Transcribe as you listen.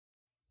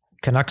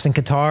Canucks in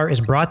Qatar is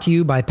brought to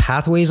you by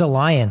Pathways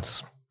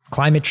Alliance.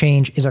 Climate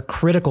change is a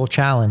critical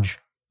challenge,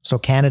 so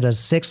Canada's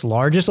 6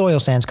 largest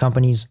oil sands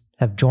companies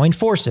have joined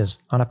forces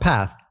on a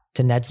path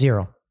to net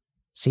zero.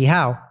 See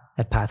how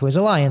at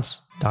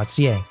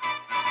PathwaysAlliance.ca.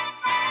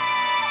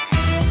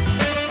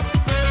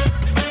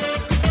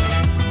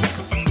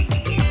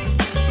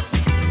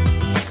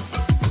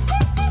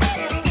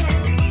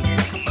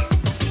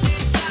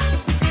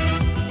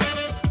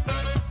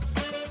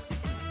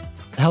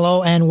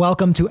 Hello and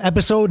welcome to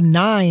episode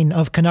 9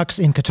 of Canucks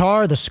in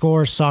Qatar, the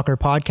Scores soccer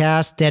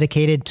podcast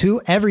dedicated to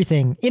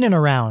everything in and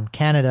around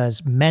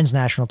Canada's men's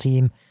national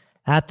team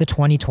at the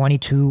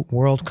 2022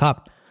 World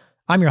Cup.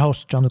 I'm your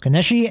host, Gianluca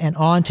Nesci, and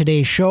on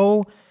today's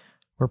show,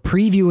 we're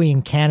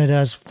previewing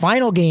Canada's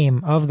final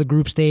game of the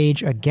group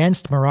stage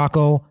against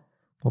Morocco.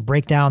 We'll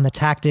break down the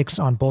tactics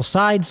on both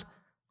sides,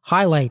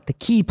 highlight the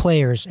key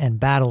players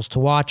and battles to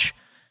watch,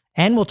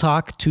 and we'll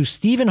talk to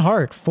Stephen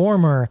Hart,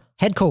 former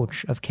head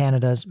coach of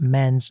Canada's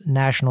men's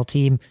national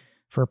team,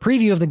 for a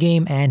preview of the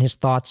game and his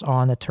thoughts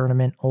on the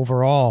tournament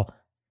overall.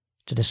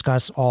 To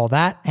discuss all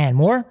that and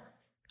more,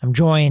 I'm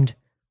joined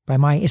by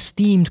my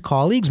esteemed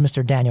colleagues.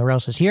 Mr. Daniel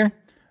Rouse is here.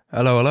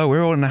 Hello, hello.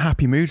 We're all in a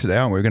happy mood today,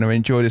 aren't we? We're going to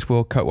enjoy this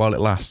World Cup while it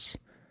lasts.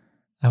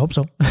 I hope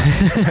so.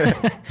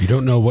 You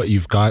don't know what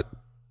you've got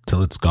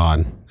till it's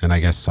gone. And I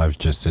guess I've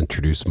just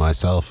introduced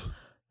myself.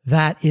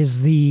 That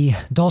is the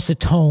dulcet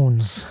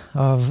tones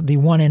of the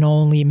one and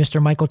only Mr.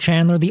 Michael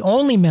Chandler, the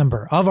only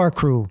member of our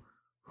crew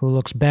who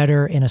looks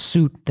better in a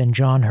suit than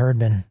John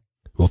Herdman.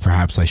 Well,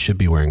 perhaps I should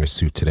be wearing a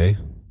suit today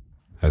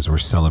as we're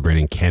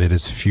celebrating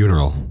Canada's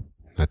funeral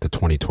at the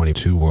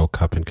 2022 World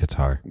Cup in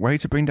Qatar. Way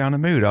to bring down the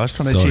mood. I was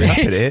trying to cheer up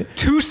at it.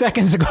 2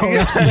 seconds ago,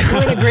 I said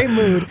we're in a great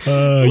mood.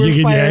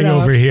 You can hang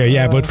over here.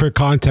 Yeah, but for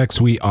context,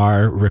 we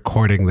are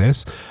recording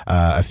this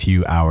a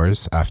few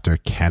hours after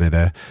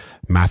Canada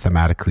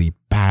mathematically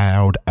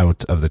bowed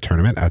out of the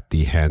tournament at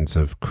the hands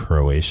of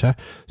Croatia.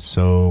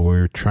 So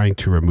we're trying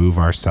to remove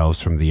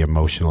ourselves from the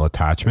emotional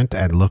attachment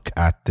and look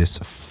at this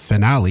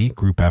finale,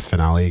 Group F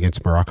finale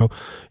against Morocco,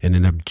 in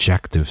an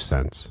objective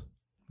sense.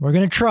 We're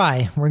going to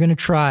try. We're going to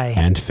try.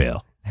 And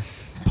fail.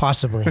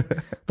 Possibly.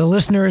 The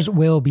listeners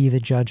will be the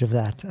judge of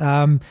that.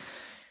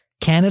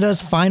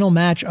 Canada's final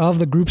match of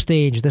the group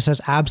stage. This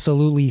has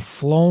absolutely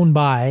flown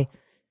by.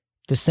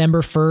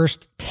 December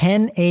 1st,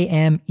 10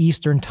 a.m.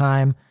 Eastern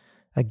time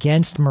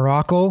against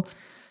Morocco.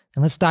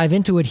 And let's dive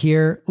into it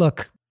here.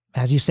 Look,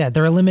 as you said,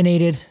 they're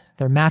eliminated.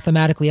 They're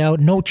mathematically out.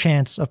 No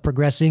chance of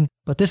progressing.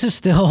 But this is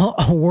still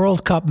a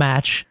World Cup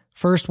match.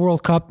 First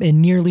World Cup in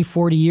nearly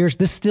 40 years.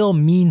 This still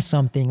means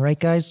something, right,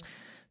 guys?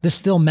 This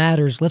still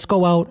matters. Let's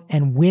go out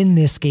and win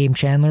this game,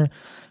 Chandler.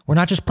 We're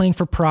not just playing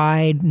for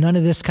pride. None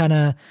of this kind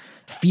of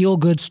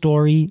feel-good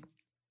story.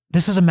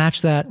 This is a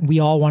match that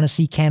we all want to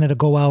see Canada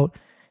go out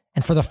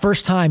and for the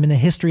first time in the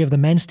history of the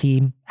men's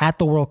team at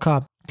the World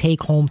Cup,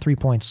 take home 3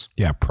 points.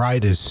 Yeah,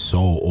 pride is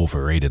so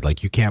overrated.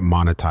 Like, you can't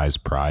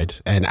monetize pride.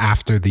 And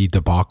after the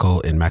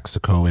debacle in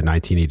Mexico in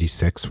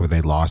 1986, where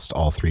they lost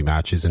all 3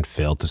 matches and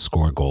failed to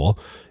score a goal,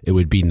 it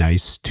would be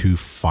nice to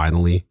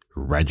finally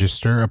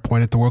register a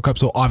point at the World Cup.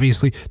 So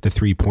obviously the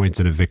 3 points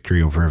and a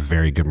victory over a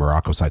very good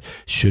Morocco side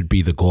should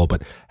be the goal.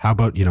 But how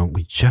about,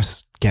 we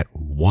just get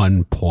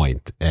 1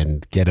 point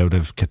and get out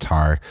of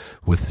Qatar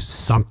with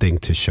something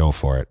to show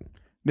for it?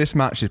 This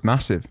match is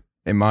massive.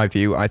 In my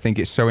view, I think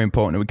it's so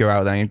important that we go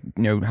out there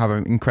and have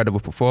an incredible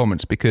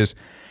performance because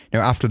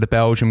after the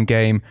Belgium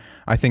game,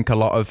 I think a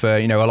lot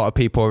of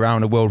people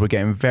around the world were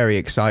getting very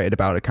excited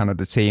about the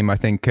Canada team. I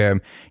think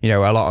a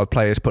lot of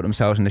players put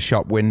themselves in the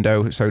shop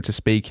window, so to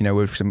speak,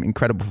 with some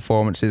incredible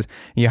performances.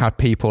 You had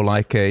people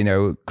like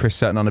Chris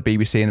Sutton on the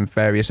BBC and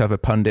various other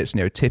pundits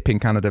tipping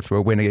Canada for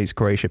a win against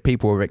Croatia.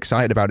 People were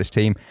excited about this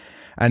team,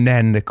 and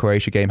then the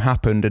Croatia game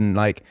happened, and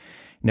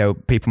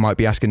people might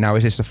be asking now,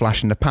 is this a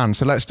flash in the pan?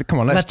 So let's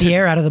let the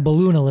air out of the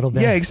balloon a little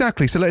bit. Yeah,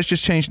 exactly. So let's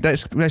just change.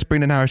 Let's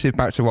bring the narrative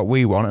back to what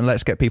we want, and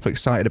let's get people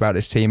excited about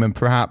this team, and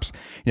perhaps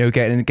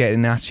getting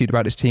an attitude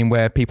about this team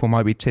where people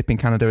might be tipping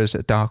Canada as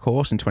a dark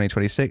horse in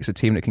 2026, a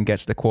team that can get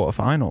to the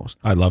quarterfinals.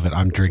 I love it.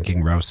 I'm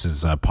drinking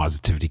Rouse's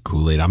positivity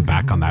Kool-Aid. I'm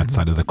back on that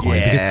side of the coin.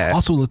 Yeah. Because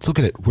also, let's look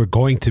at it. We're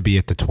going to be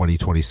at the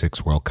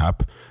 2026 World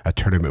Cup, a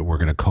tournament we're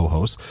going to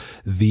co-host.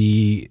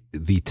 The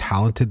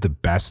talented, the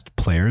best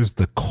players,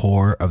 the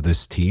core of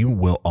this team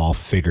will all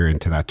figure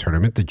into that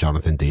tournament. The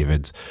Jonathan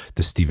Davids,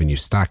 the Stephen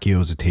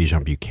Eustachios, the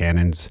Tajon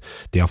Buchanans,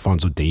 the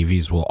Alphonso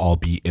Davies will all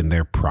be in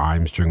their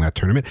primes during that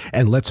tournament.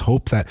 And let's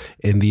hope that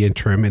in the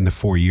interim, in the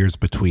 4 years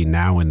between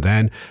now and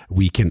then,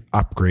 we can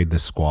upgrade the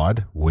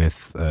squad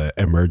with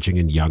emerging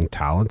and young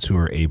talents who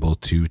are able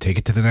to take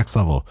it to the next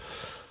level.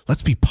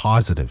 Let's be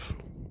positive.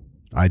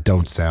 I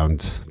don't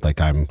sound like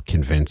I'm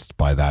convinced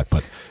by that,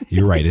 but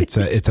you're right. It's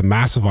a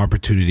massive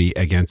opportunity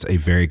against a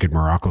very good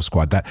Morocco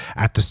squad that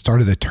at the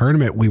start of the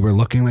tournament, we were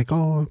looking like,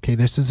 oh, okay,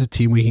 this is a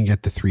team we can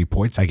get the 3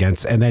 points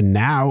against. And then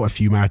now a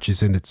few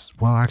matches in, it's,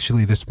 well,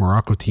 actually this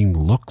Morocco team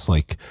looks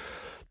like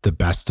the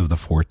best of the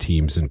 4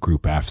 teams in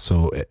Group F.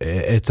 So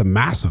it's a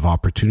massive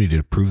opportunity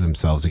to prove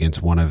themselves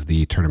against one of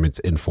the tournament's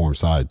informed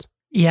sides.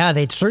 Yeah,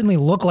 they certainly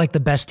look like the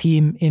best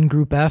team in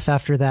Group F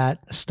after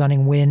that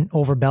stunning win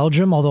over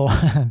Belgium, although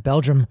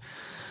Belgium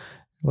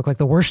looked like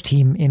the worst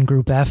team in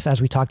Group F,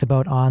 as we talked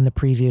about on the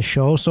previous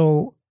show.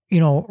 So,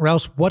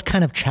 Rouse, what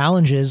kind of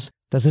challenges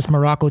does this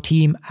Morocco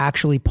team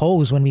actually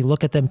pose when we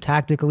look at them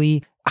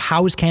tactically?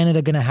 How is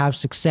Canada going to have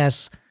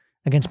success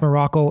against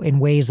Morocco in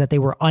ways that they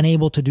were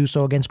unable to do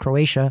so against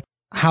Croatia?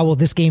 How will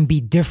this game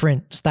be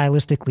different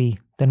stylistically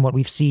than what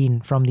we've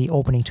seen from the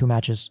opening two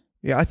matches?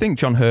 Yeah, I think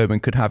John Herdman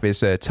could have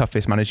his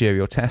toughest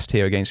managerial test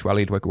here against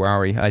Walid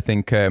Regragui. I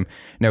think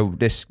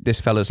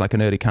this fella's like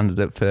an early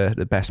candidate for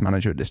the best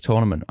manager at this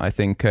tournament. I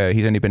think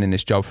he's only been in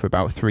this job for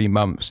about 3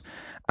 months.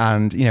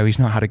 And, he's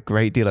not had a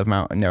great deal of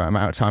amount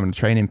of time on the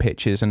training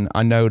pitches. And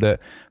I know that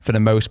for the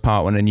most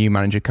part, when a new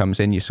manager comes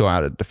in, you sort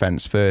out the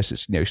defence first,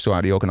 it's, sort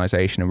out the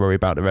organisation and worry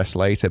about the rest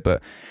later.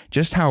 But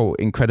just how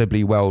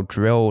incredibly well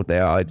drilled they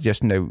are,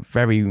 just,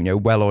 very,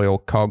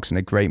 well-oiled cogs and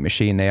a great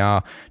machine they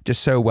are,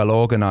 just so well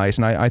organised.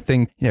 And I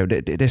think,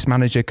 this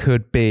manager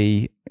could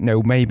be,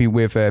 maybe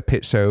with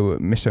Pitso,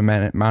 Miso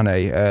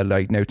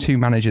Mane, two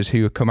managers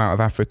who have come out of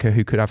Africa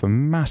who could have a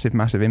massive,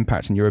 massive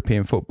impact in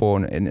European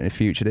football in the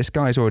future. This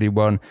guy's already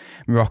won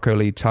Morocco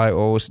League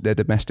titles, the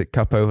domestic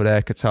cup over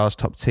there, Qatar's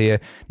top tier,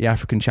 the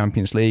African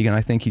Champions League, and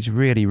I think he's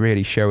really,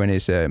 really showing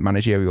his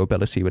managerial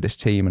ability with this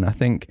team. And I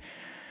think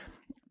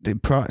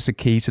perhaps the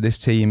key to this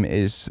team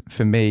is,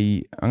 for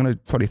me, I'm going to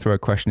probably throw a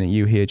question at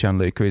you here,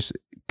 Gianluca, is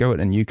go at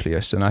the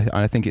nucleus, and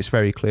I think it's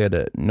very clear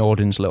that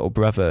Nordin's little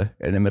brother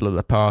in the middle of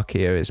the park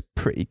here is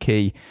pretty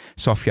key.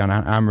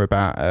 Sofyan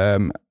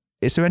Amrabat.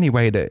 Is there any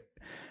way that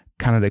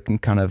Canada can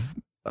kind of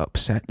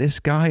upset this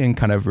guy and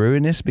kind of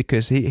ruin this?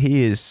 Because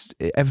he is,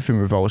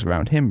 everything revolves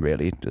around him,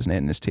 really, doesn't it,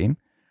 in this team?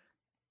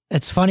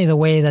 It's funny the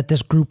way that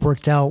this group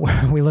worked out.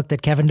 We looked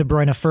at Kevin De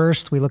Bruyne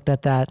first. We looked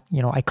at that,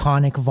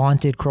 iconic,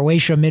 vaunted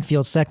Croatia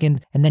midfield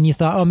second. And then you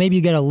thought, oh, maybe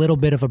you get a little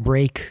bit of a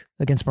break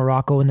against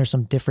Morocco and there's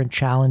some different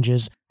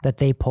challenges that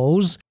they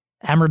pose.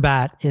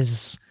 Amrabat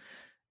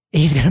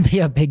he's going to be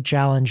a big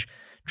challenge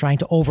trying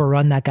to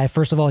overrun that guy.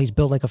 First of all, he's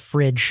built like a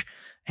fridge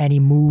and he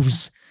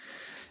moves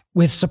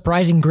with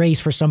surprising grace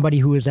for somebody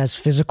who is as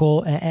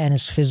physical and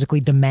as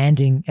physically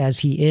demanding as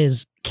he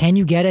is. Can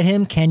you get at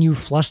him? Can you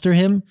fluster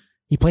him?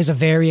 He plays a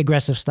very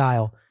aggressive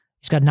style.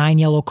 He's got 9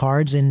 yellow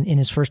cards in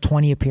his first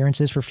 20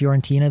 appearances for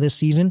Fiorentina this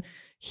season.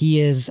 He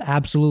is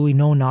absolutely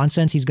no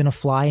nonsense. He's going to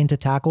fly into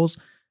tackles,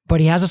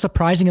 but he has a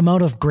surprising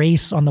amount of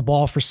grace on the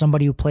ball for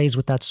somebody who plays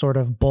with that sort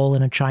of bull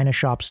in a china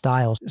shop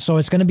style. So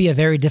it's going to be a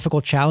very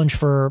difficult challenge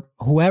for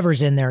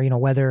whoever's in there,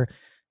 whether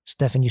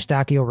Stefan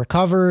Eustachio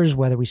recovers,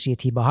 whether we see a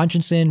Thibaut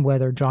Hutchinson,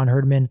 whether John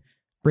Herdman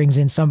brings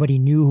in somebody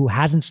new who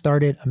hasn't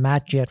started a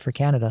match yet for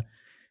Canada.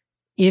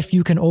 If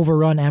you can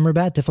overrun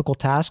Amrabat, difficult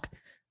task,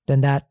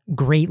 then that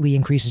greatly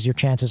increases your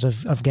chances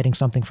of getting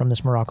something from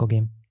this Morocco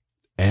game.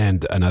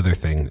 And another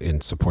thing in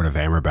support of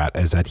Amrabat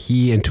is that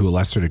he, and to a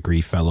lesser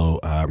degree, fellow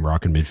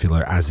Moroccan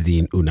midfielder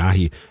Azzedine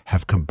Ounahi,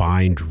 have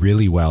combined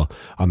really well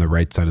on the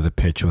right side of the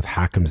pitch with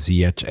Hakim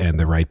Ziyech and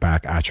the right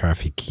back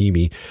Achraf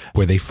Hakimi,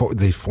 where they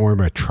form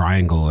a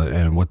triangle,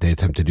 and what they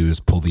attempt to do is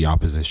pull the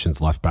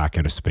opposition's left back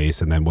out of space,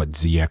 and then what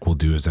Ziyech will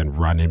do is then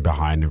run in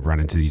behind and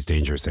run into these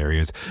dangerous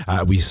areas.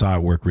 We saw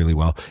it work really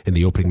well in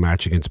the opening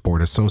match against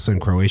Borna Sosa in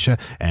Croatia,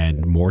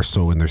 and more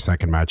so in their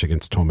second match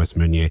against Thomas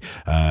Meunier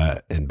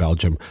in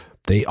Belgium.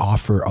 They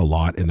offer a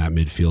lot in that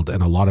midfield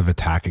and a lot of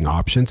attacking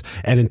options.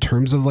 And in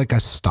terms of like a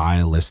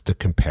stylistic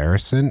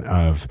comparison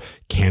of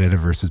Canada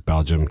versus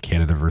Belgium,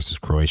 Canada versus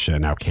Croatia,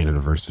 and now Canada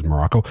versus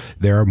Morocco,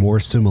 there are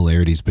more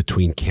similarities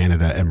between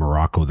Canada and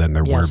Morocco than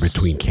there were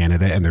between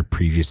Canada and their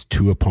previous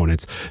two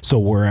opponents. So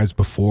whereas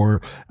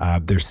before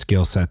their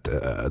skill set,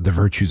 the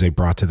virtues they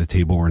brought to the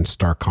table were in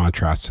stark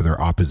contrast to their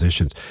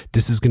oppositions,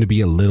 this is going to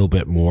be a little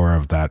bit more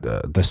of that,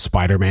 the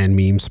Spider-Man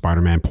meme,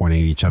 Spider-Man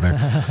pointing at each other,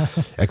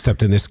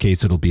 except in this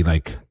case, it'll be like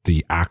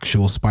the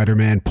actual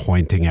Spider-Man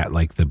pointing at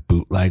like the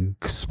bootleg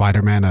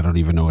Spider-Man. I don't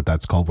even know what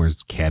that's called.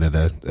 Whereas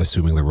Canada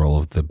assuming the role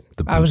of the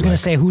bootleg. I was going to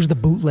say, who's the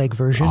bootleg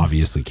version?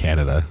 Obviously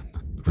Canada,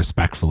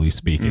 respectfully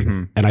speaking.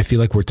 Mm-hmm. And I feel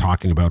like we're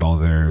talking about all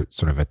their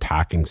sort of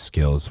attacking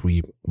skills.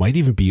 We might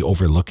even be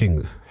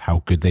overlooking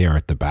how good they are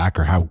at the back,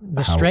 or how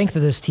strength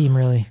of this team,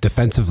 really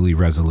defensively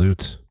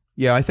resolute.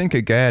 Yeah, I think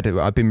again,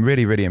 I've been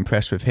really, really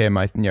impressed with him.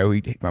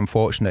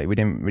 Unfortunately, we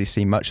didn't really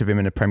see much of him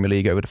in the Premier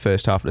League over the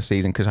first half of the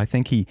season, because I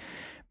think he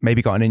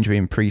maybe got an injury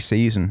in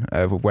pre-season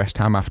with West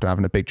Ham after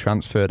having a big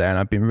transfer there, and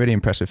I've been really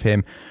impressed with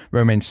him.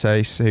 Romain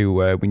Saiss,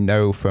 who we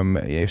know from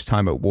his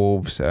time at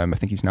Wolves, I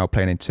think he's now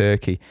playing in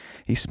Turkey.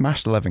 He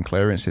smashed 11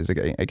 clearances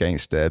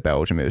against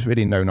Belgium. It was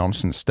really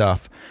no-nonsense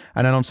stuff.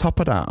 And then on top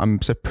of that,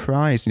 I'm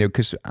surprised,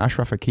 because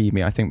Achraf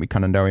Hakimi, I think we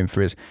kind of know him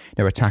for his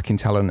attacking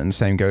talent, and the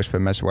same goes for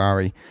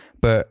Mezouari.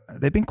 But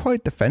they've been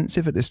quite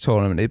defensive at this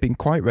tournament. They've been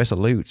quite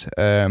resolute.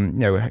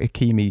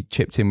 Hakimi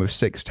chipped in with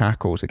 6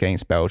 tackles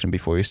against Belgium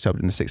before he was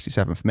subbed in the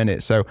 67th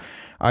minute. So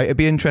it'd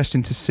be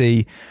interesting to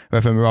see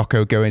whether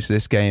Morocco go into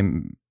this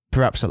game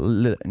perhaps a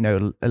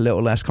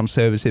little less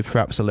conservative,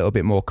 perhaps a little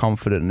bit more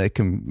confident, and they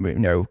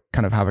can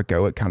kind of have a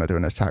go at Canada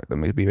and attack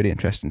them. It'd be really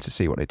interesting to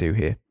see what they do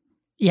here.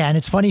 Yeah, and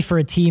it's funny for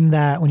a team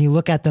that, when you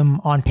look at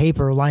them on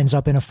paper, lines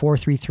up in a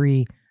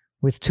 4-3-3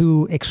 with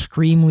two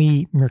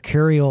extremely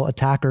mercurial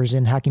attackers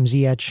in Hakim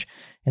Ziyech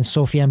and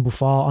Sofiane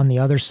Boufal on the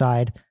other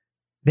side.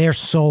 They're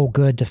so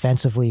good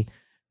defensively.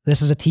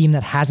 This is a team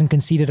that hasn't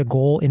conceded a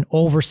goal in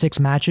over 6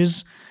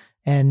 matches.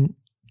 And,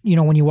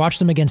 when you watch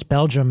them against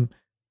Belgium,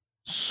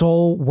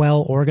 so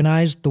well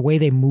organized, the way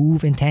they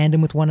move in tandem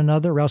with one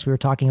another, or else we were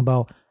talking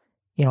about,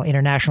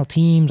 international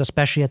teams,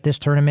 especially at this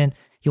tournament,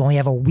 you only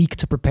have a week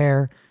to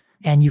prepare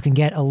and you can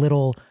get a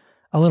little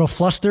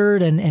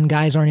flustered and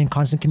guys aren't in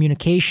constant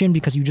communication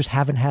because you just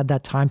haven't had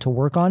that time to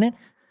work on it.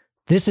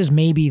 This is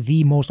maybe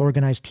the most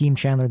organized team,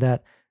 Chandler,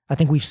 that I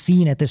think we've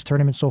seen at this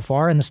tournament so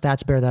far, and the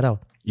stats bear that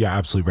out. Yeah,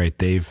 absolutely right.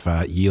 They've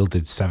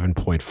yielded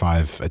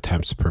 7.5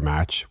 attempts per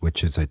match,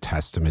 which is a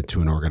testament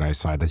to an organized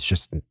side that's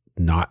just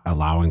not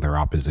allowing their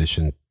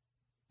opposition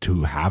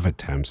to have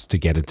attempts to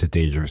get into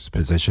dangerous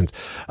positions.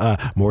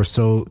 More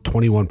so,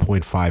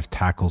 21.5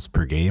 tackles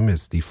per game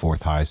is the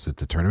 4th highest at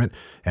the tournament,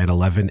 and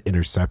 11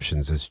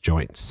 interceptions is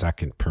joint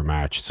 2nd per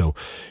match. So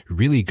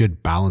really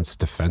good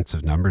balanced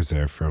defensive numbers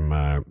there from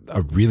a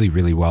really,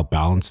 really well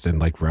balanced and,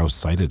 like Rouse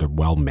cited, a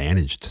well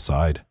managed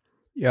side.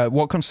 Yeah,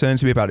 what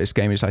concerns me about this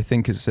game is I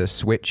think it's the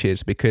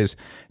switches, because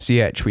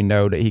Ziyech, we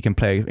know that he can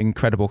play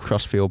incredible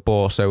cross-field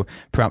ball. So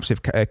perhaps if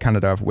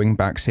Canada have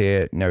wing-backs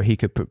here, he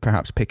could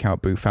perhaps pick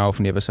out Boufal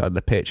from the other side of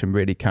the pitch and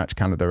really catch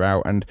Canada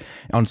out. And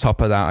on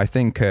top of that, I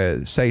think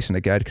Saïss and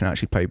Aged can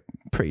actually play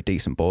pretty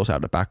decent balls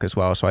out the back as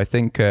well. So I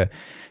think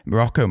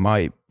Morocco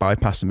might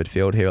bypass the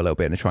midfield here a little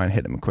bit and try and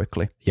hit them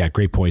quickly. Yeah,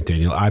 great point,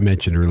 Daniel. I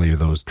mentioned earlier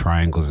those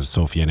triangles as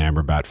Sofiane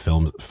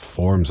Amrabat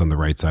forms on the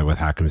right side with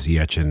Hakim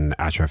Ziyech and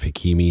Achraf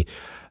Hakimi.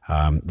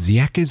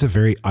 Ziyech is a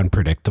very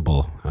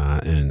unpredictable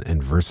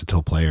and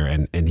versatile player,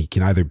 and he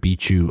can either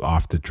beat you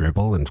off the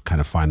dribble and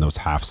kind of find those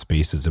half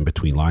spaces in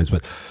between lines,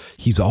 but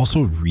he's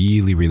also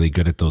really, really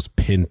good at those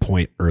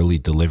pinpoint early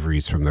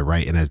deliveries from the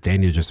right. And as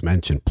Daniel just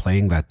mentioned,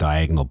 playing that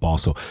diagonal ball.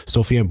 So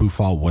Sofiane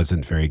Boufal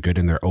wasn't very good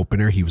in their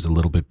opener. He was a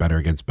little bit better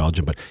against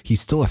Belgium, but he's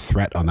still a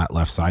threat on that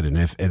left side. And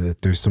if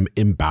there's some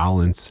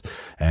imbalance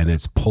and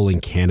it's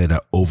pulling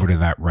Canada over to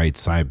that right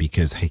side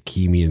because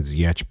Hakimi and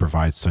Ziyech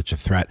provide such a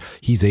threat,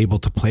 he's able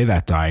to play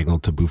that diagonal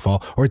to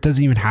Boufal, or it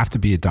doesn't even have to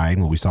be a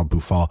diagonal. We saw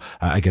Boufal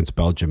against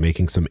Belgium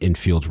making some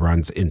infield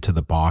runs into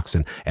the box,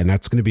 and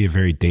that's going to be a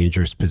very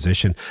dangerous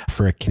position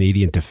for a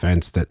Canadian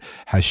defense that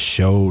has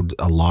showed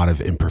a lot of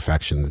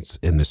imperfections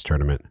in this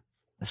tournament.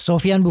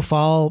 Sofiane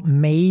Boufal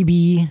may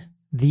be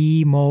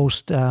the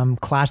most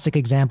classic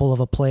example of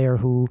a player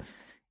who,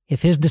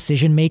 if his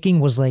decision-making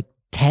was like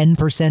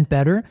 10%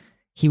 better,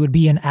 he would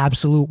be an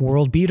absolute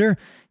world beater.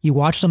 You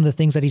watch some of the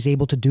things that he's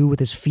able to do with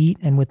his feet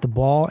and with the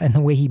ball and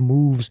the way he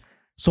moves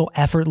so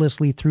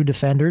effortlessly through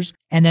defenders.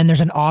 And then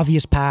there's an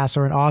obvious pass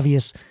or an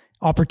obvious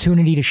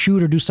opportunity to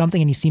shoot or do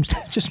something, and he seems to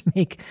just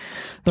make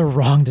the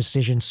wrong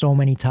decision so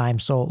many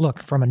times. So look,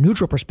 from a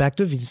neutral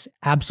perspective, he's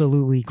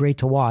absolutely great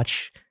to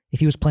watch.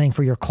 If he was playing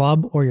for your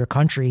club or your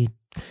country,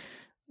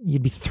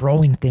 you'd be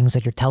throwing things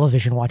at your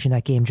television watching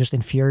that game, just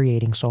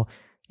infuriating. So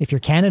if you're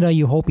Canada,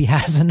 you hope he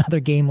has another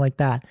game like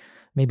that.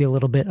 Maybe a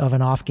little bit of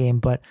an off game,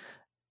 but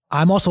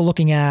I'm also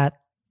looking at,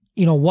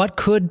 what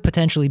could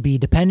potentially be,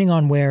 depending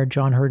on where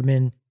John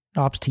Herdman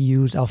opts to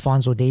use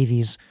Alphonso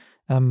Davies,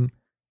 one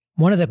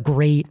of the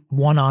great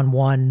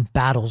one-on-one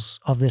battles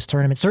of this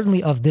tournament,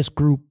 certainly of this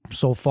group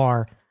so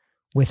far,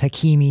 with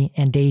Hakimi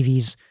and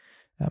Davies,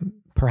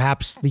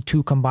 perhaps the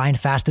two combined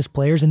fastest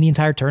players in the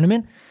entire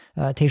tournament.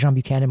 Tajon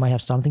Buchanan might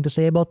have something to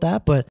say about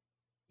that, but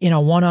in a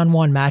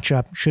one-on-one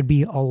matchup should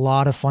be a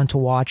lot of fun to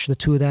watch, the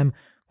two of them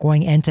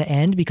going end to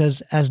end,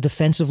 because as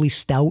defensively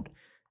stout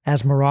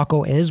as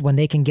Morocco is, when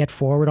they can get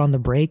forward on the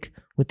break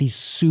with these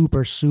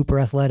super, super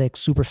athletic,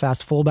 super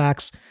fast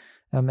fullbacks,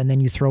 and then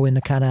you throw in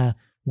the kind of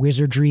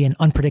wizardry and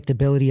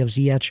unpredictability of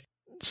Ziyech,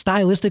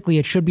 stylistically,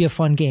 it should be a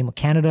fun game.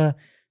 Canada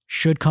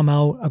should come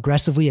out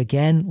aggressively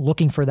again,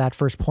 looking for that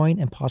first point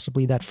and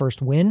possibly that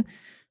first win.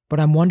 But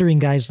I'm wondering,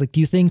 guys, do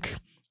you think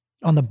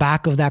on the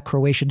back of that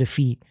Croatia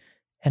defeat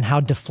and how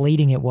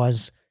deflating it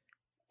was,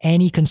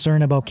 any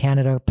concern about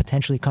Canada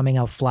potentially coming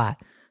out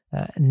flat,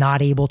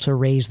 not able to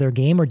raise their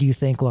game? Or do you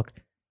think, look,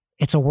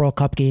 it's a World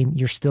Cup game,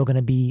 you're still going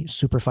to be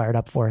super fired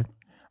up for it?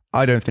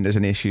 I don't think there's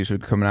any issues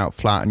with coming out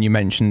flat. And you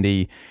mentioned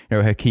the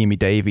Hakimi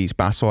Davies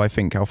battle. I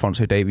think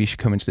Alphonso Davies should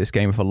come into this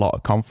game with a lot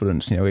of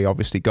confidence. He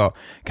obviously got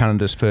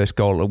Canada's first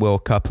goal at the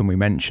World Cup, and we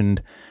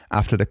mentioned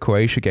after the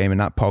Croatia game in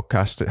that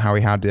podcast how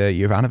he had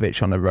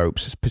Jovanovic on the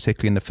ropes,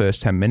 particularly in the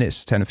first 10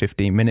 or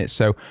 15 minutes.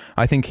 So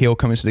I think he'll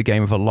come into the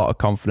game with a lot of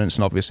confidence,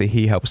 and obviously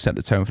he helps set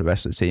the tone for the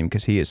rest of the team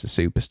because he is the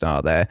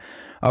superstar there.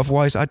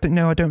 Otherwise, I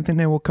don't think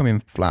they will come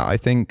in flat. I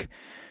think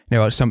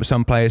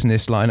some players in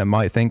this lineup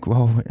might think,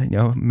 well,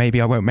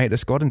 maybe I won't make the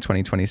squad in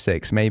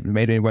 2026.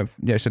 Maybe it won't.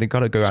 So they've got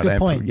to go out there.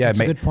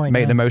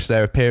 Make the most of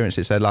their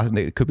appearances.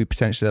 It could be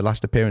potentially their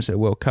last appearance at the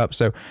World Cup.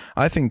 So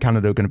I think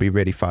Canada are going to be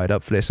really fired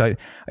up for this.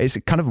 It's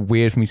kind of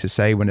weird for me to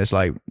say when there's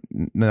like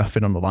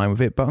nothing on the line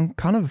with it, but I'm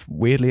kind of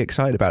weirdly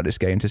excited about this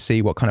game to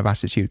see what kind of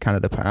attitude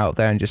Canada put out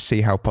there and just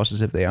see how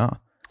positive they are.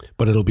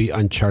 But it'll be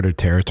uncharted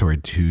territory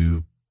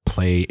to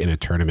play in a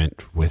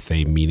tournament with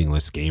a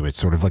meaningless game. It's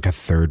sort of like a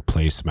third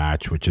place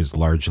match, which has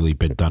largely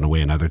been done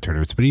away in other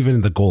tournaments. But even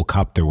in the Gold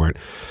Cup, there weren't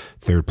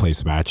third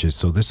place matches.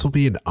 So this will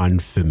be an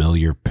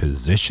unfamiliar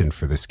position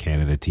for this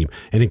Canada team.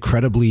 An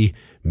incredibly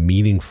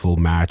meaningful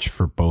match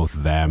for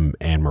both them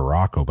and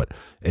Morocco, but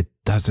it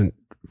doesn't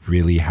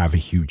really have a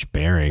huge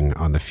bearing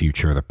on the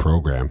future of the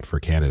program for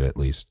Canada, at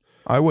least.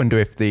 I wonder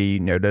if the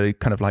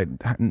kind of like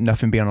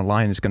nothing being on the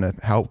line is going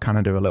to help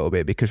Canada a little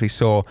bit, because we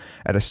saw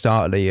at the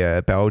start of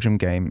the Belgium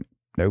game,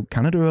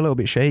 Canada were a little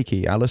bit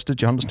shaky. Alistair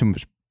Johnston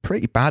was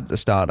pretty bad at the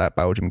start of that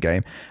Belgium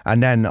game,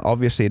 and then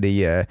obviously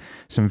the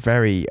some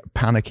very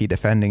panicky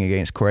defending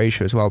against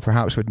Croatia as well.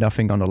 Perhaps with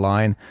nothing on the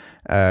line,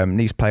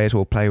 these players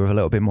will play with a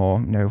little bit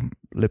more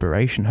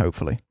liberation,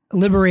 hopefully.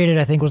 Liberated,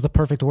 I think, was the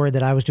perfect word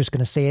that I was just going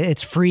to say.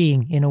 It's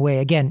freeing in a way.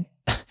 Again,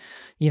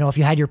 if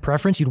you had your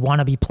preference, you'd want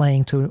to be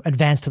playing to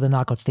advance to the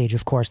knockout stage.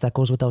 Of course, that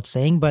goes without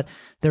saying, but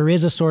there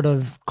is a sort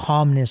of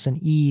calmness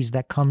and ease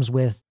that comes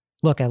with,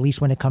 look, at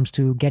least when it comes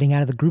to getting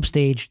out of the group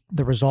stage,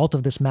 the result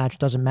of this match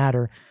doesn't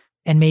matter.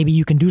 And maybe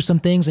you can do some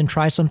things and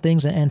try some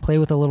things and play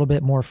with a little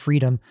bit more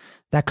freedom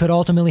that could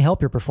ultimately help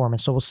your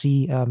performance. So we'll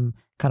see kind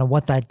of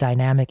what that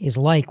dynamic is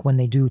like when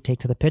they do take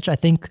to the pitch. I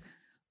think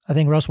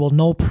Russ will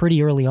know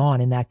pretty early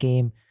on in that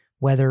game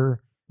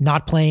whether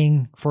not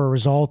playing for a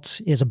result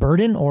is a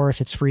burden or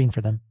if it's freeing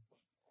for them.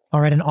 All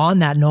right, and on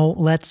that note,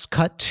 let's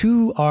cut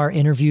to our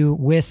interview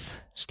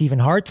with Stephen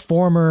Hart,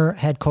 former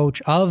head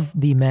coach of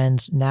the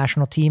men's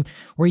national team,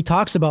 where he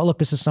talks about, look,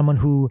 this is someone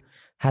who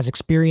has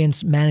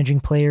experience managing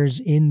players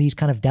in these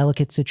kind of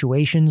delicate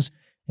situations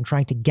and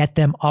trying to get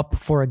them up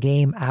for a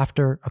game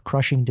after a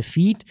crushing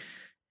defeat,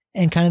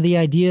 and kind of the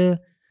idea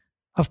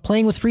of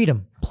playing with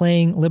freedom,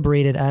 playing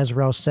liberated, as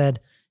Rouse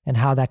said, and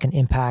how that can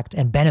impact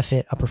and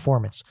benefit a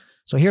performance.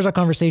 So here's our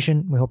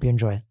conversation. We hope you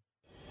enjoy it.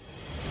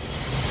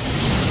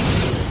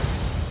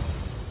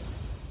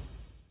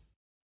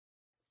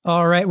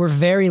 All right, we're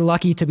very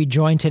lucky to be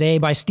joined today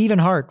by Stephen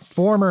Hart,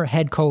 former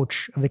head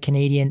coach of the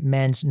Canadian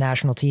men's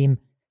national team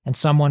and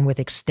someone with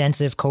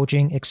extensive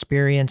coaching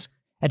experience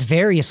at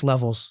various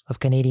levels of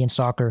Canadian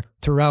soccer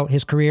throughout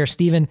his career.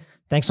 Stephen,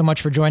 thanks so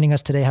much for joining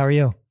us today. How are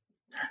you?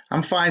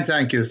 I'm fine,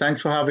 thank you.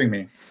 Thanks for having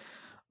me.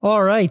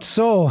 All right,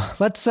 so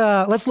let's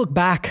look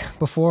back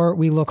before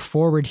we look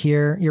forward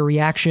here. Your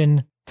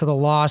reaction to the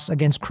loss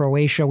against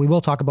Croatia. We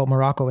will talk about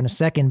Morocco in a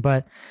second,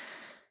 but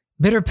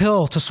bitter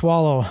pill to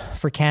swallow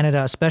for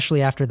Canada,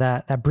 especially after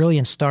that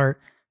brilliant start.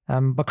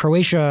 But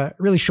Croatia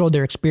really showed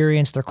their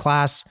experience, their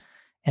class,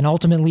 and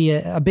ultimately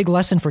a big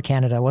lesson for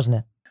Canada, wasn't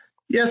it?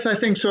 Yes, I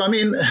think so. I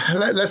mean,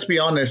 let's be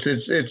honest.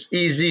 It's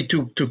easy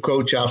to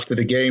coach after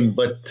the game,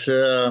 but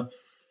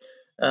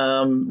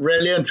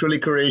really and truly,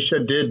 Croatia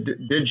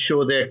did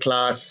show their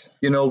class.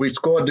 We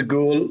scored the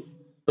goal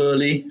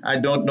early. I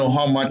don't know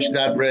how much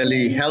that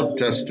really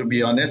helped us, to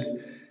be honest,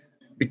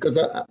 because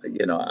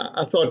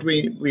I thought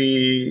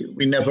we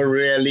never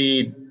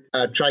really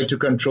tried to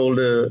control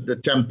the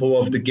tempo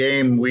of the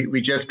game.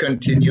 We just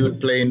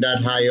continued playing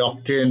that high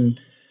octane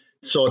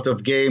sort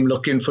of game,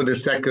 looking for the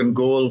second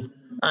goal.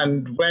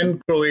 And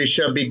when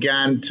Croatia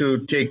began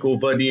to take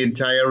over the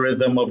entire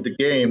rhythm of the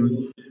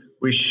game,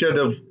 we should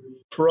have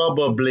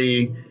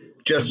probably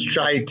just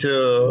tried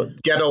to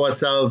get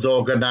ourselves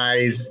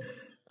organized,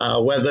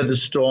 weather the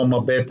storm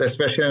a bit,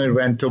 especially when it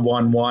went to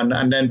 1-1,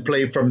 and then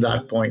play from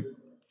that point.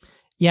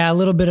 Yeah, a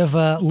little bit of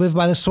a live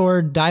by the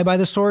sword, die by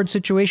the sword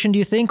situation, do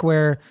you think,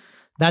 where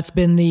that's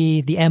been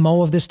the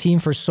MO of this team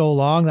for so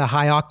long, the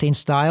high octane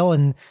style,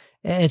 and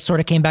it sort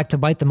of came back to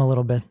bite them a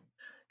little bit?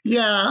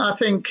 Yeah, I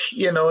think,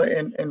 in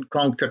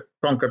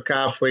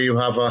CONCACAF, where you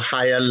have a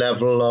higher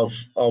level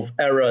of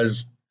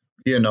errors,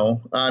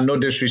 no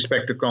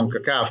disrespect to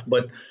CONCACAF,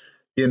 but,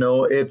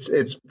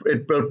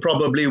 it will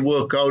probably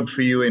work out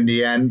for you in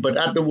the end. But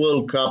at the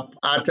World Cup,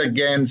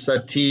 against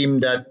a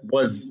team that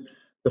was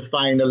the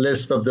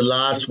finalist of the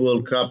last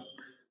World Cup,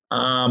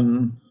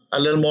 a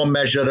little more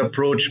measured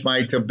approach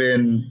might have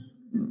been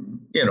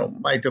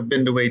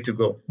the way to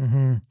go.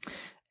 Mm-hmm.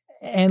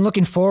 And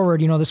looking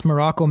forward, this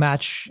Morocco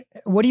match,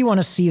 what do you want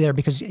to see there?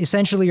 Because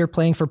essentially you're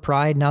playing for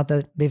pride now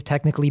that they've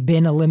technically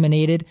been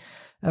eliminated.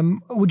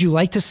 Would you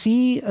like to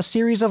see a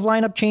series of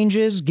lineup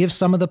changes, give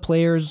some of the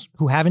players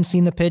who haven't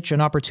seen the pitch an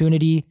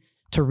opportunity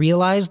to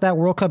realize that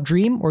World Cup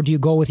dream, or do you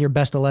go with your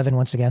best 11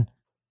 once again?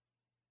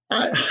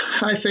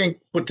 I think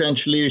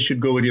potentially you should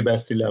go with your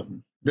best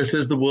 11. This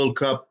is the World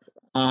Cup,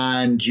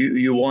 and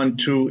you want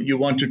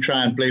to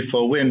try and play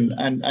for a win,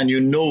 and you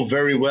know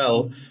very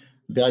well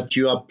that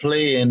you are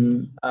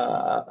playing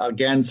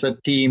against a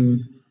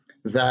team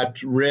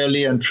that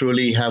really and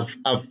truly have,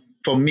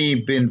 for me,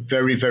 been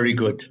very, very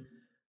good.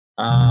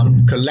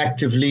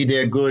 Collectively,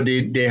 they're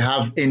good. They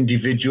have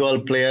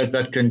individual players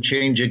that can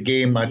change a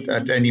game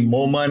at any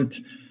moment,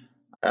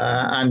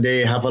 and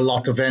they have a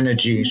lot of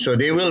energy. So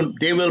they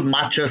will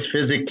match us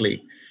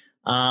physically,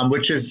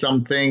 which is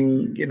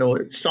something,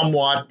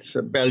 somewhat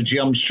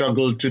Belgium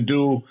struggled to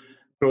do.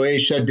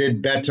 Croatia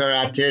did better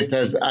at it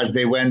as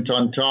they went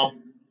on top.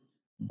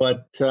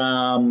 But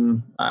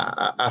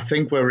I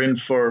think we're in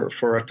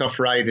for a tough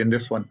ride in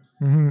this one.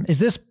 Mm-hmm. Is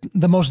this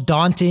the most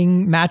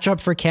daunting matchup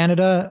for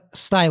Canada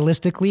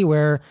stylistically,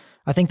 where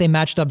I think they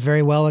matched up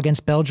very well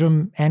against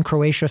Belgium and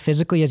Croatia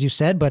physically, as you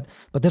said, but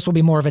this will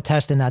be more of a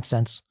test in that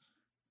sense?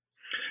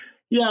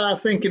 Yeah, I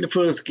think in the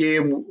first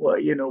game,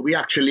 we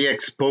actually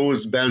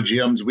exposed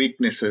Belgium's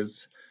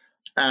weaknesses.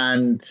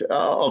 And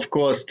of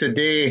course,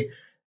 today,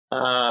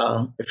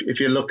 if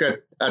you look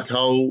at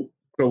how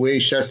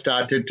Croatia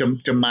started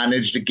to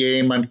manage the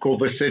game, and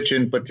Kovacic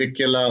in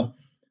particular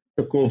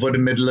took over the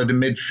middle of the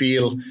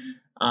midfield,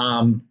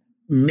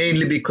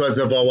 mainly because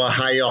of our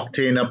high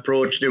octane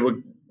approach. They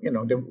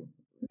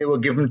were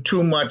given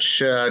too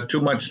much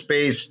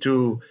space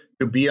to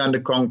be on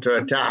the counter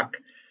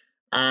attack,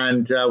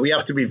 and we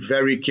have to be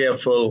very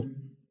careful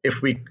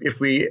if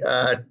we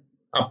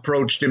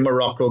approach the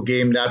Morocco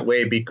game that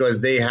way,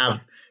 because they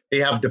have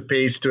the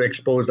pace to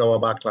expose our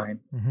backline.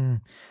 Mm-hmm.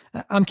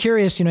 I'm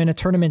curious, in a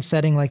tournament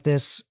setting like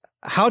this,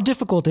 how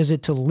difficult is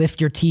it to lift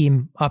your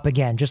team up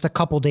again just a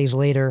couple days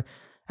later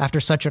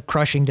after such a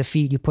crushing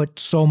defeat? You put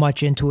so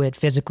much into it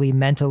physically,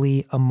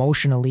 mentally,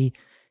 emotionally.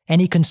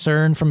 Any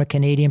concern from a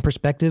Canadian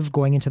perspective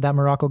going into that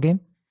Morocco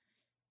game?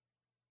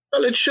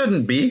 Well, it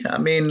shouldn't be. I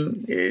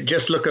mean,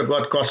 just look at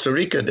what Costa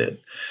Rica did,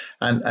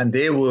 and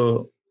they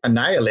were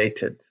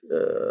annihilated.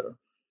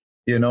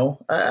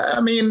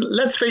 I mean,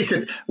 let's face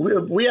it,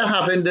 we are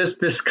having this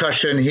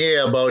discussion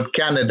here about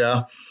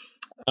Canada.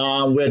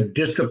 We're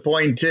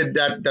disappointed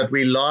that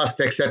we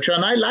lost, etc.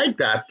 And I like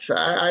that.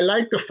 I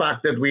like the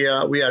fact that we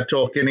are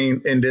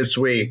talking in this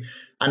way,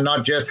 and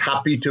not just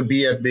happy to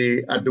be at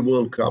the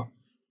World Cup.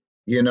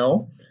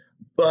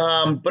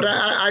 But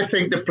I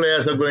think the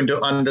players are going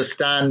to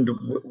understand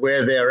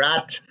where they're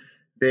at.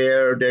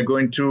 They're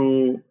going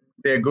to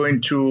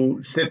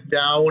sit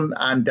down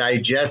and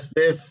digest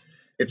this.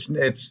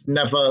 It's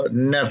never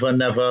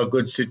a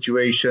good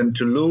situation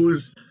to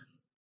lose.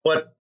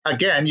 But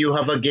again, you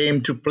have a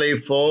game to play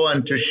for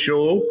and to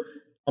show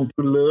and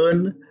to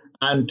learn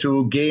and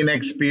to gain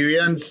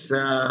experience.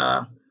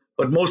 But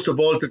most of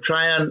all, to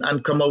try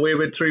and come away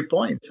with 3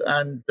 points.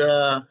 And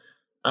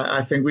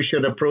I think we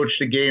should approach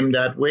the game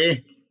that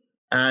way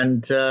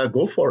and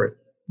go for it.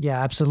 Yeah,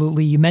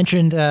 absolutely. You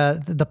mentioned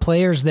the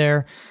players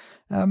there.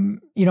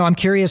 I'm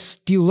curious,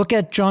 do you look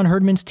at John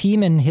Herdman's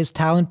team and his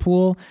talent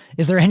pool?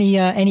 Is there any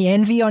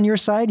envy on your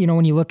side?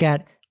 When you look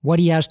at what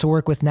he has to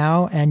work with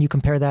now and you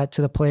compare that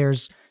to the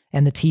players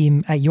and the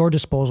team at your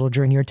disposal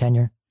during your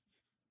tenure?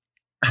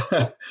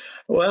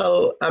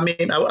 Well, I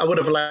mean, I would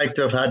have liked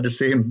to have had the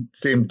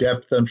same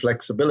depth and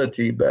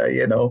flexibility, but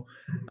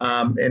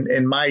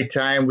in my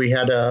time we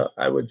had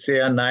I would say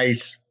a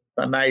nice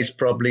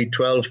probably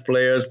 12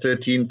 players,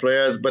 13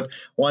 players. But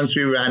once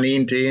we ran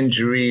into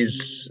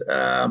injuries,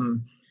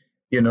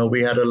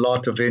 we had a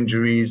lot of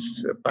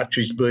injuries.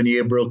 Patrice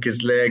Bernier broke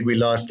his leg. We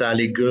lost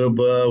Ali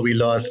Gerber. We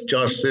lost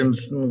Josh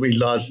Simpson. We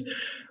lost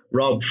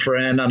Rob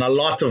Friend. And a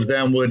lot of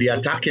them were the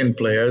attacking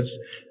players.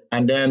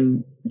 And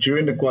then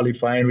during the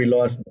qualifying, we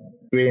lost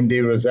Dwayne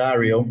De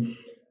Rosario.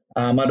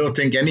 I don't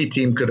think any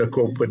team could have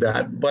coped with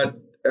that. But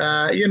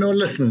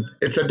listen,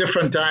 it's a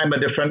different time, a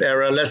different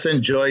era. Let's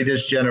enjoy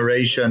this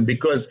generation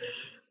because,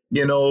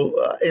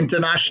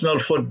 international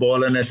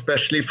football, and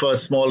especially for a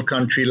small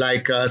country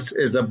like us,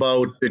 is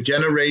about the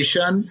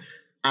generation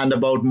and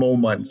about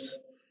moments.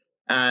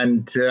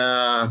 And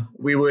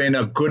we were in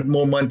a good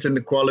moment in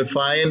the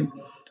qualifying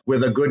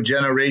with a good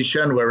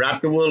generation. We're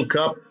at the World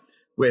Cup.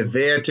 We're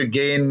there to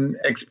gain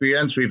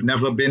experience. We've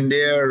never been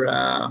there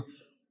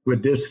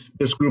with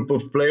this group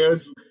of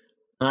players.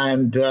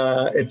 And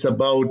it's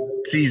about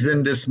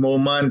seizing this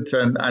moment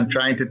and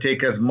trying to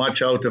take as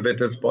much out of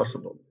it as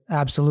possible.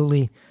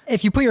 Absolutely.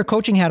 If you put your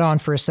coaching hat on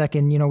for a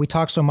second, we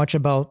talk so much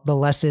about the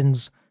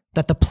lessons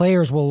that the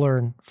players will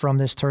learn from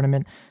this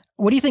tournament.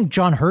 What do you think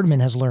John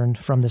Herdman has learned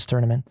from this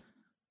tournament?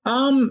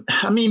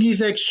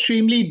 He's an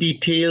extremely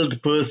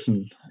detailed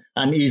person,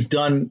 and he's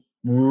done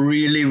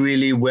really,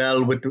 really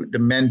well with the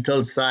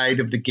mental side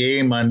of the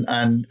game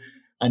and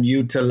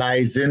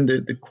utilizing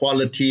the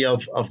quality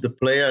of the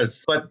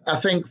players. But I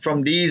think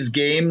from these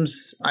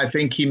games, I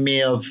think he may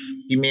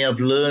have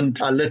learned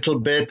a little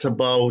bit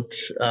about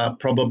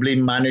probably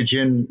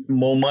managing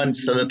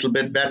moments a little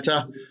bit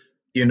better.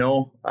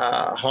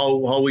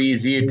 How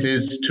easy it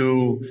is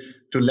to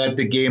let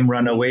the game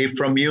run away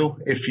from you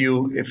if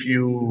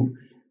you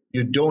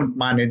don't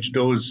manage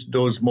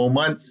those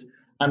moments.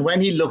 And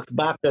when he looks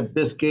back at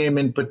this game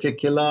in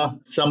particular,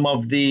 some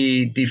of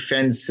the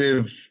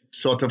defensive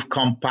sort of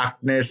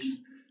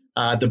compactness,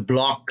 the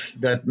blocks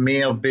that may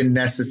have been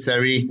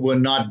necessary were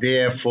not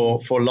there for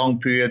long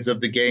periods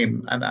of the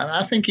game. And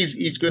I think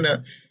he's going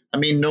to,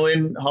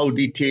 knowing how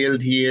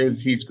detailed he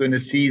is, he's going to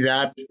see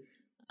that,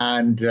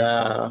 and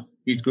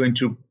he's going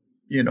to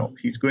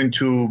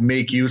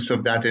make use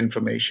of that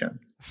information.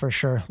 For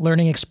sure.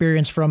 Learning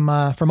experience from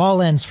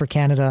all ends for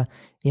Canada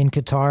in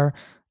Qatar.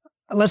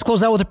 Let's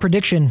close out with a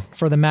prediction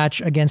for the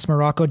match against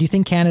Morocco. Do you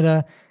think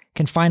Canada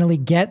can finally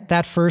get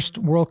that first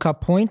World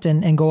Cup point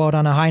and go out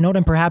on a high note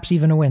and perhaps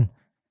even a win?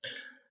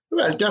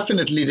 Well,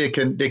 definitely they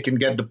can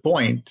get the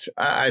point.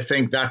 I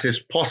think that is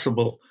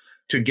possible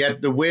to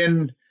get the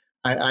win.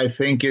 I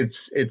think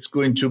it's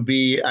going to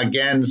be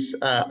against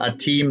a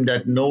team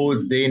that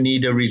knows they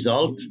need a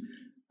result,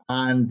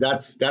 and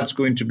that's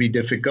going to be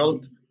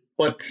difficult.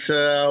 But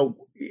in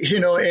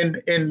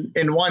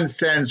one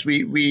sense,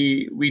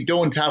 we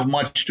don't have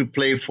much to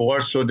play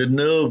for. So the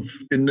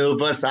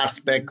nervous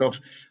aspect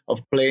of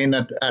playing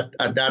at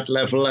that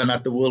level and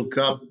at the World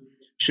Cup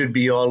should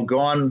be all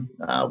gone.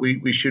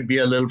 We should be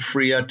a little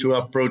freer to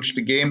approach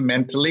the game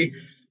mentally.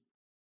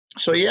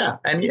 So yeah,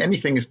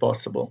 anything is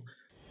possible.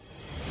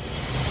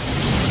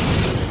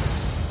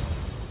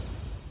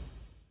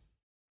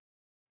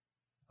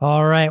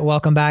 All right,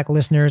 welcome back,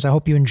 listeners. I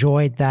hope you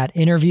enjoyed that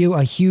interview.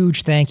 A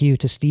huge thank you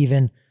to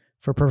Stephen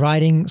for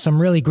providing some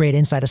really great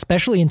insight,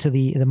 especially into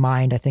the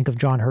mind, I think, of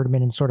John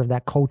Herdman and sort of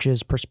that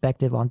coach's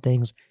perspective on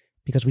things,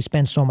 because we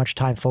spend so much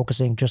time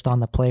focusing just on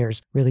the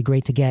players. Really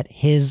great to get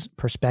his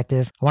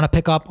perspective. I want to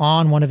pick up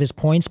on one of his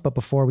points, but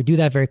before we do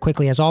that, very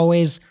quickly, as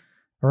always,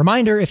 a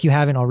reminder, if you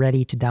haven't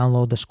already, to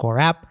download the Score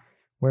app,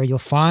 where you'll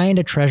find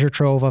a treasure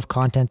trove of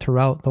content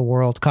throughout the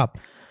World Cup.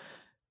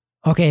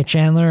 Okay,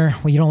 Chandler,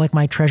 well, you don't like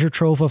my treasure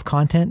trove of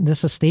content? This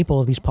is a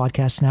staple of these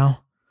podcasts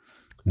now.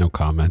 No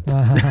comment.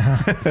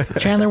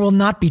 Chandler will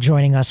not be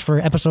joining us for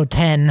episode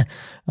 10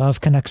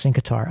 of Canucks in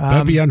Qatar.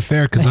 That'd be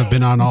unfair because I've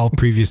been on all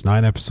previous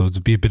 9 episodes.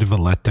 It'd be a bit of a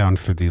letdown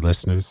for the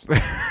listeners.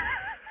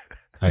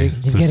 I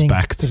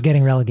suspect. He's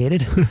getting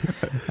relegated.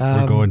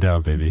 We're going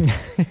down, baby.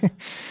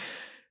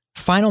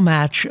 Final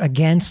match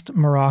against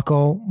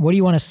Morocco. What do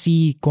you want to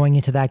see going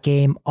into that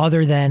game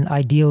other than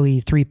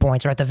ideally 3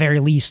 points, or at the very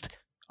least,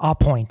 a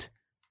point?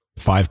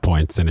 5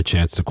 points and a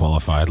chance to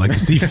qualify. I'd like to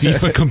see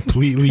FIFA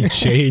completely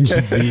change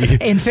the...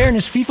 In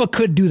fairness, FIFA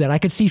could do that. I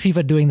could see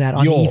FIFA doing that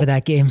on the eve of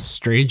that game.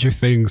 Stranger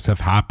things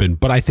have happened,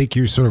 but I think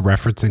you're sort of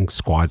referencing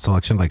squad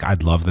selection. Like,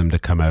 I'd love them to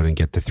come out and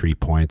get the 3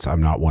 points.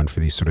 I'm not one for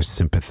these sort of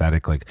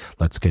sympathetic, like,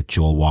 let's get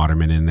Joel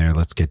Waterman in there.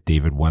 Let's get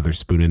David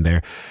Weatherspoon in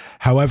there.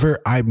 However,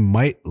 I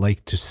might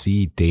like to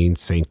see Dane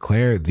St.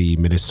 Clair, the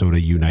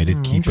Minnesota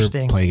United keeper,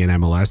 playing in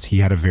MLS. He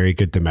had a very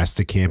good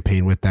domestic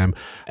campaign with them.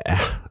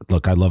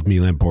 Look, I love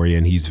Milan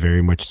Borjan. He's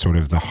very much sort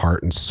of the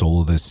heart and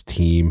soul of this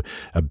team,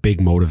 a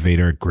big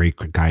motivator, a great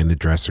guy in the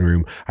dressing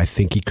room. I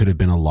think he could have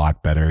been a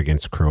lot better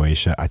against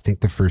Croatia. I think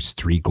the first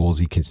 3 goals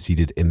he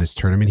conceded in this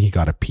tournament, he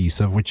got a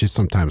piece of, which is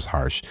sometimes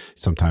harsh.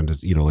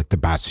 Sometimes, like the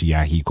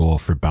Batshuayi goal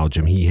for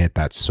Belgium, he hit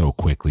that so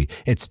quickly.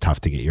 It's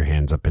tough to get your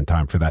hands up in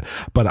time for that.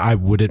 But I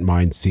wouldn't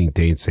mind seeing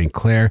Dane St.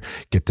 Clair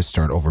get the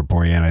start over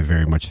Borjan. I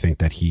very much think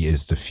that he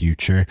is the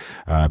future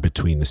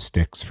between the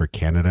sticks for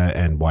Canada,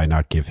 and why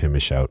not give him a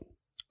shout?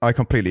 I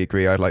completely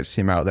agree. I'd like to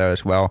see him out there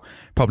as well.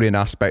 Probably an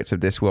aspect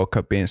of this World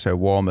Cup being so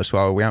warm as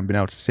well. We haven't been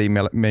able to see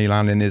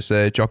Milan in his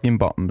jogging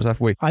bottoms, have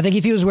we? I think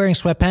if he was wearing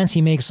sweatpants,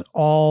 he makes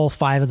all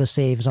 5 of the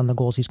saves on the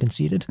goals he's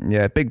conceded.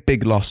 Yeah,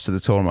 big loss to the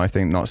tournament, I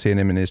think, not seeing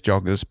him in his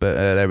joggers. But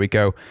there we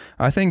go.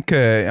 I think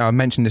I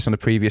mentioned this on a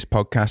previous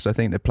podcast. I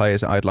think the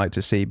players that I'd like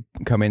to see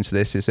come into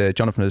this is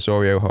Jonathan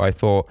Osorio, who I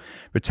thought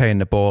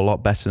retained the ball a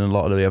lot better than a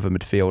lot of the other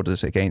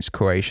midfielders against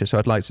Croatia. So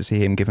I'd like to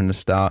see him given the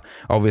start.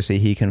 Obviously,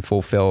 he can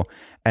fulfill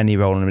any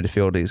role in the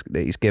midfield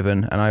that he's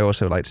given. And I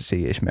also like to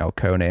see Ismail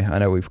Kone. I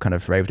know we've kind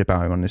of raved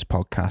about him on this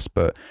podcast,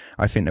 but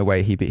I think the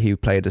way he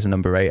played as a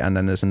number 8 and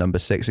then as a number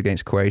 6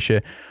 against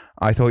Croatia,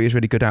 I thought he was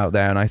really good out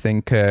there. And I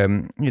think,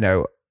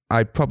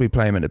 I'd probably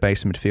play him at the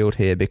base of midfield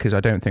here, because I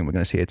don't think we're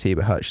going to see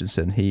Atiba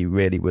Hutchinson. He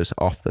really was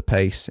off the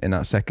pace in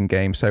that second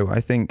game. So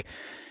I think,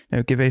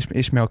 give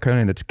Ismail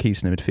Kone the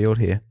keys in the midfield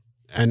here.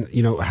 And,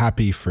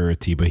 happy for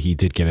Atiba. He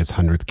did get his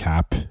 100th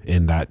cap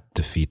in that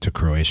defeat to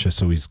Croatia.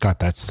 So he's got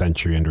that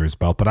century under his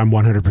belt. But I'm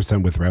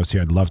 100% with Rouse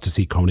here. I'd love to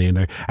see Kone in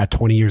there. At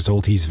 20 years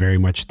old, he's very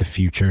much the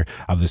future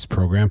of this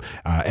program.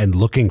 And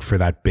looking for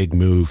that big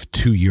move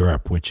to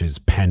Europe, which is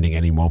pending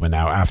any moment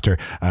now, after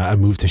a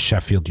move to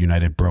Sheffield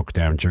United broke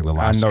down during the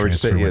last Norwich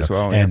transfer City window. as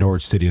well. And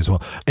Norwich City as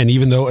well. And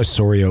even though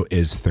Osorio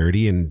is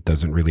 30 and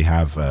doesn't really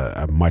have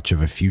much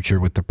of a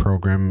future with the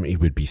program, he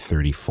would be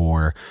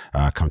 34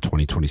 come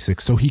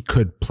 2026. So he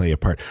could play a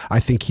part. I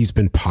think he's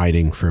been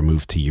pining for a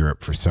move to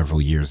Europe for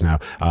several years now,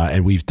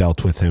 and we've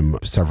dealt with him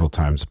several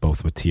times,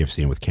 both with TFC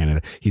and with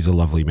Canada. He's a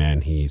lovely man.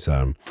 He's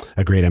a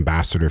great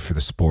ambassador for the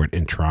sport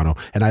in Toronto,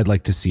 and I'd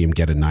like to see him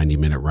get a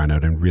 90-minute run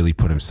out and really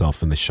put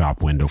himself in the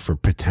shop window for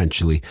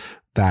potentially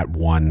that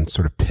one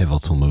sort of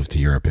pivotal move to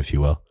Europe, if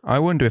you will. I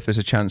wonder if there's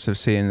a chance of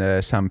seeing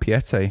Sam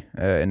Piette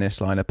in this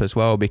lineup as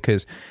well,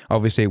 because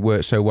obviously it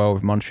worked so well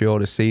with Montreal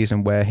this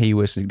season, where he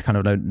was kind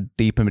of a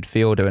deeper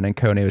midfielder and then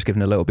Kone was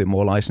given a little bit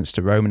more license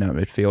to roam in that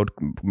midfield.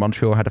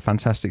 Montreal had a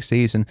fantastic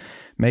season.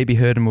 Maybe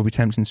Herdman will be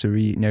tempting to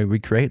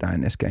recreate that in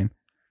this game.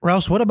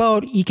 Rouse, what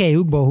about Ike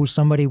Ugbo, who's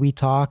somebody we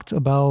talked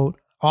about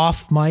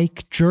off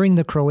mic during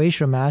the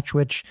Croatia match,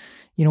 which,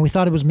 we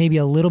thought it was maybe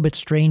a little bit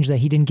strange that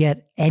he didn't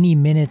get any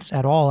minutes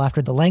at all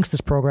after the lengths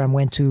this program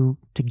went to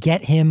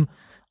get him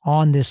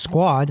on this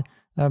squad.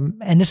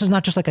 And this is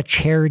not just like a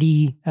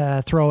charity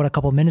throw out a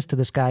couple minutes to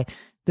this guy.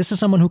 This is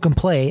someone who can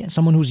play,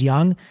 someone who's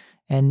young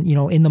and,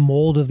 in the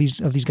mold of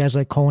these guys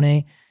like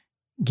Kone.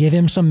 give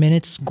him some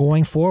minutes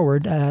going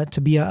forward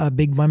to be a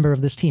big member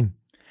of this team.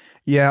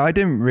 Yeah, I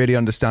didn't really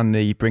understand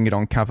the bringing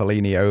on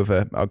Cavallini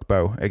over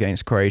Ugbo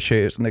against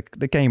Croatia.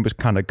 The game was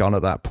kind of gone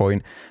at that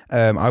point.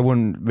 I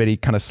wouldn't really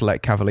kind of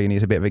select Cavallini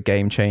as a bit of a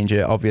game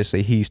changer.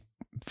 Obviously, he's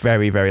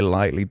very, very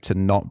likely to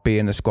not be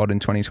in the squad in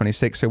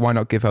 2026. So why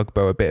not give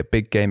Ugbo a bit of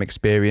big game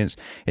experience?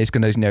 It's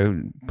going to,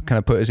 kind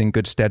of put us in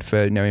good stead for,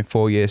 in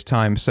 4 years'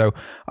 time. So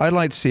I'd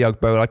like to see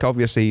Ugbo. Like,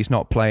 obviously, he's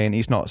not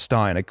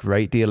starting a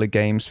great deal of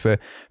games for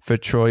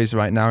Troyes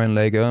right now in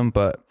Ligue 1,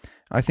 but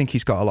I think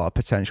he's got a lot of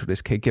potential,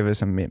 this kid. Give us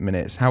some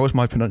minutes. How was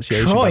my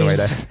pronunciation, by the way,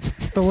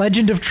 there? The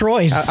legend of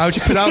Troyes. How'd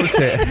you pronounce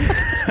it?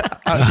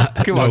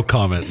 No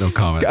comment.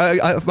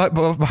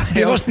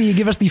 Give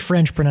us the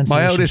French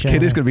pronunciation. My eldest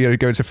kid is going to be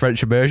going to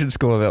French immersion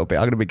school a little bit.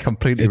 I'm going to be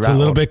completely It's rattled. a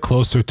little bit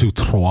closer to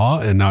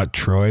Troyes and not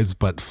Troyes,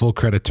 but full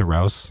credit to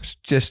Rouse.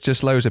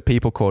 Just loads of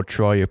people called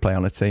Troy who play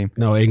on the team.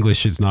 No,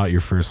 English is not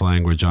your first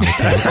language on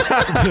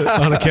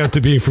account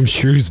of being from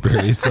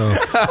Shrewsbury. So,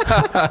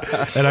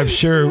 and I'm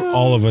sure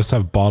all of us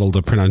have bottled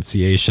a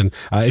pronunciation.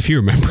 If you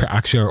remember,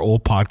 actually, our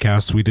old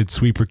podcast, we did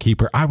Sweeper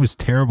Keeper. I was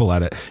terrible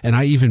at it, and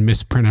I even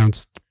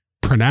mispronounced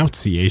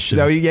pronunciation.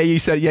 No, you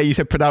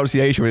said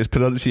pronunciation, but it's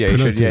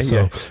pronunciation.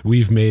 So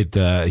we've made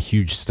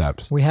huge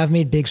steps. We have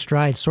made big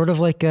strides, sort of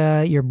like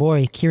your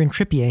boy Kieran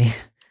Trippier.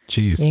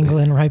 Jeez.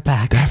 England right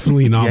back.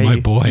 Definitely not my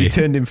boy. You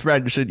turned him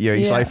French, didn't you?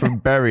 He's like from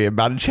Bury in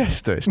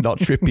Manchester. It's not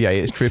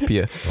Trippier, it's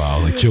Trippier.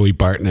 Wow, like Joey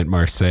Barton at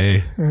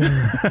Marseille.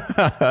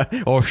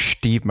 Or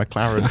Steve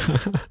McLaren.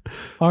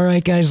 All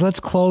right, guys,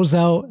 let's close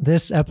out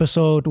this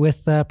episode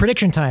with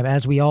prediction time,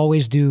 as we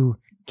always do.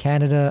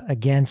 Canada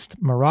against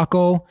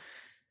Morocco.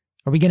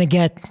 Are we going to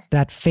get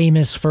that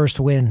famous first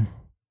win?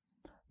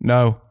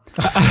 No.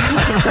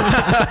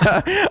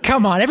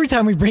 Come on, every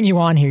time we bring you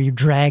on here, you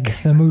drag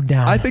the mood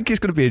down. I think it's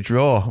going to be a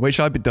draw, which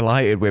I'd be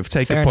delighted with.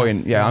 Take fair a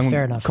point. Enough. Yeah,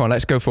 fair enough. Come on,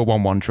 let's go for a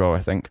 1-1 draw, I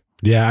think.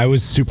 Yeah, I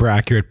was super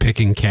accurate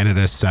picking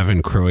Canada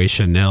 7,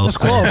 Croatia 0. That's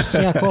close.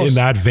 Yeah, close. In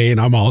that vein,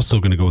 I'm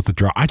also going to go with the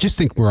draw. I just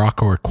think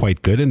Morocco are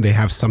quite good and they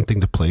have something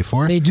to play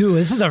for. They do.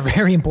 This is a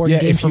very important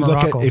game for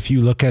Morocco. If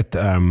you look at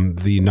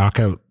the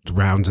knockout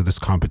rounds of this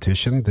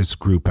competition, this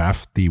Group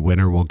F, the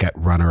winner will get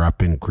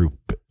runner-up in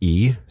Group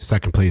E.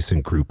 Second place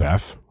in Group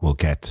F will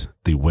get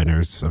the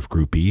winners of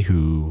Group E,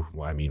 who,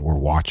 we're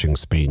watching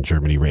Spain,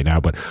 Germany right now,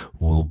 but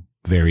will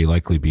very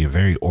likely be a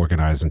very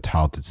organized and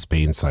talented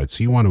Spain side.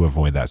 So you want to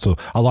avoid that. So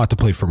a lot to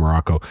play for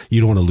Morocco.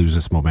 You don't want to lose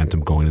this momentum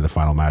going to the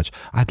final match.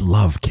 I'd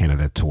love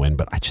Canada to win,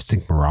 but I just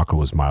think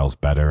Morocco is miles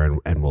better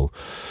and will,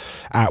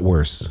 at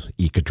worst,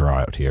 eke a draw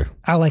out here.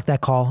 I like that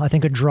call. I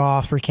think a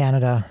draw for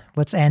Canada.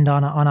 Let's end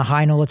on a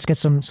high note. Let's get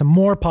some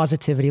more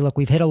positivity. Look,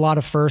 we've hit a lot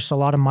of firsts, a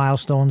lot of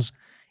milestones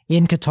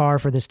in Qatar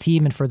for this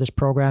team and for this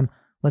program.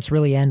 Let's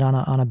really end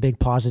on a big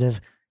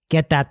positive.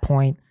 Get that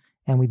point.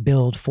 And we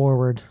build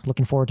forward,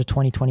 looking forward to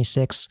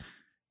 2026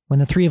 when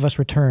the three of us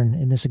return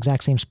in this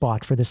exact same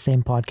spot for this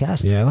same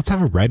podcast. Yeah, let's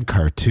have a red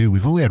card too.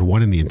 We've only had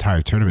one in the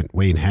entire tournament.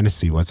 Wayne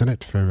Hennessy, wasn't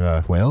it,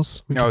 for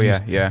Wales? We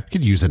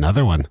could use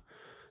another one.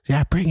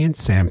 Yeah, bring in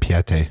Sam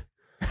Piette.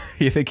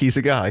 You think he's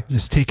a guy?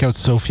 Just take out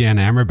Sofiane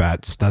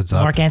Amrabat, studs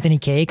up. Mark Anthony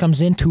Kaye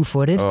comes in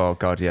 2-footed. Oh,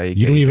 God, yeah.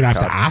 You don't even have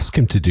to ask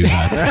him to do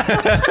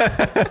that.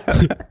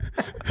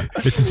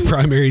 It's his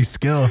primary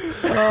skill.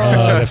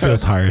 That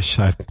feels harsh.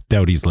 I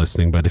doubt he's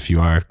listening, but if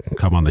you are,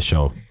 come on the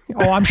show.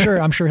 Oh, I'm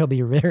sure he'll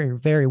be very,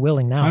 very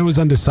willing now. I was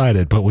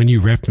undecided, but when you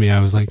ripped me,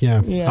 I was like,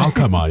 yeah. I'll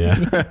come on, yeah.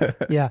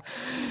 Yeah.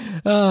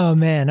 Oh,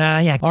 man.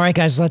 Yeah. All right,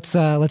 guys,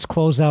 let's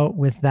close out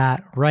with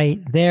that right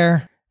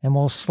there. And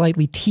we'll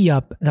slightly tee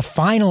up the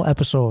final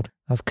episode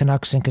of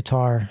Canucks in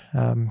Qatar.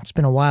 It's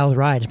been a wild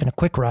ride. It's been a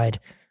quick ride.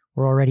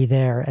 We're already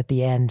there at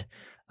the end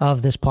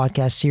of this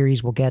podcast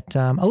series. We'll get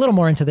a little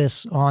more into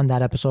this on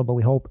that episode, but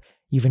we hope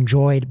you've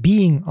enjoyed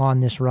being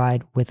on this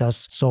ride with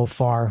us so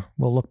far.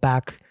 We'll look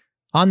back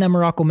on that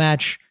Morocco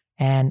match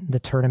and the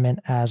tournament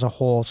as a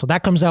whole. So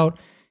that comes out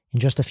in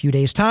just a few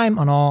days' time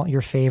on all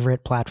your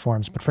favorite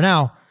platforms. But for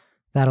now,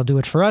 that'll do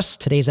it for us.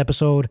 Today's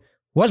episode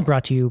was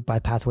brought to you by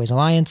Pathways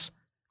Alliance.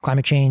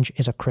 Climate change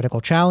is a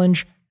critical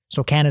challenge,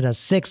 so Canada's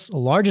 6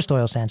 largest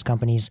oil sands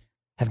companies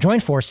have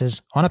joined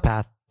forces on a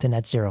path to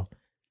net zero.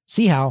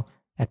 See how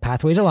at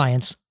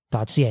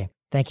PathwaysAlliance.ca.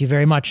 Thank you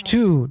very much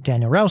to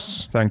Daniel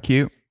Rouse. Thank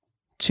you.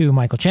 To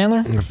Michael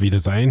Chandler. Auf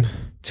Wiedersehen.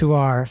 To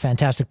our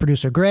fantastic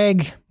producer,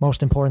 Greg.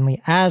 Most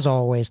importantly, as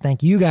always,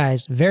 thank you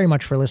guys very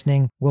much for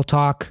listening. We'll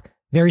talk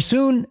very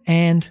soon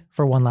and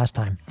for one last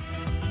time.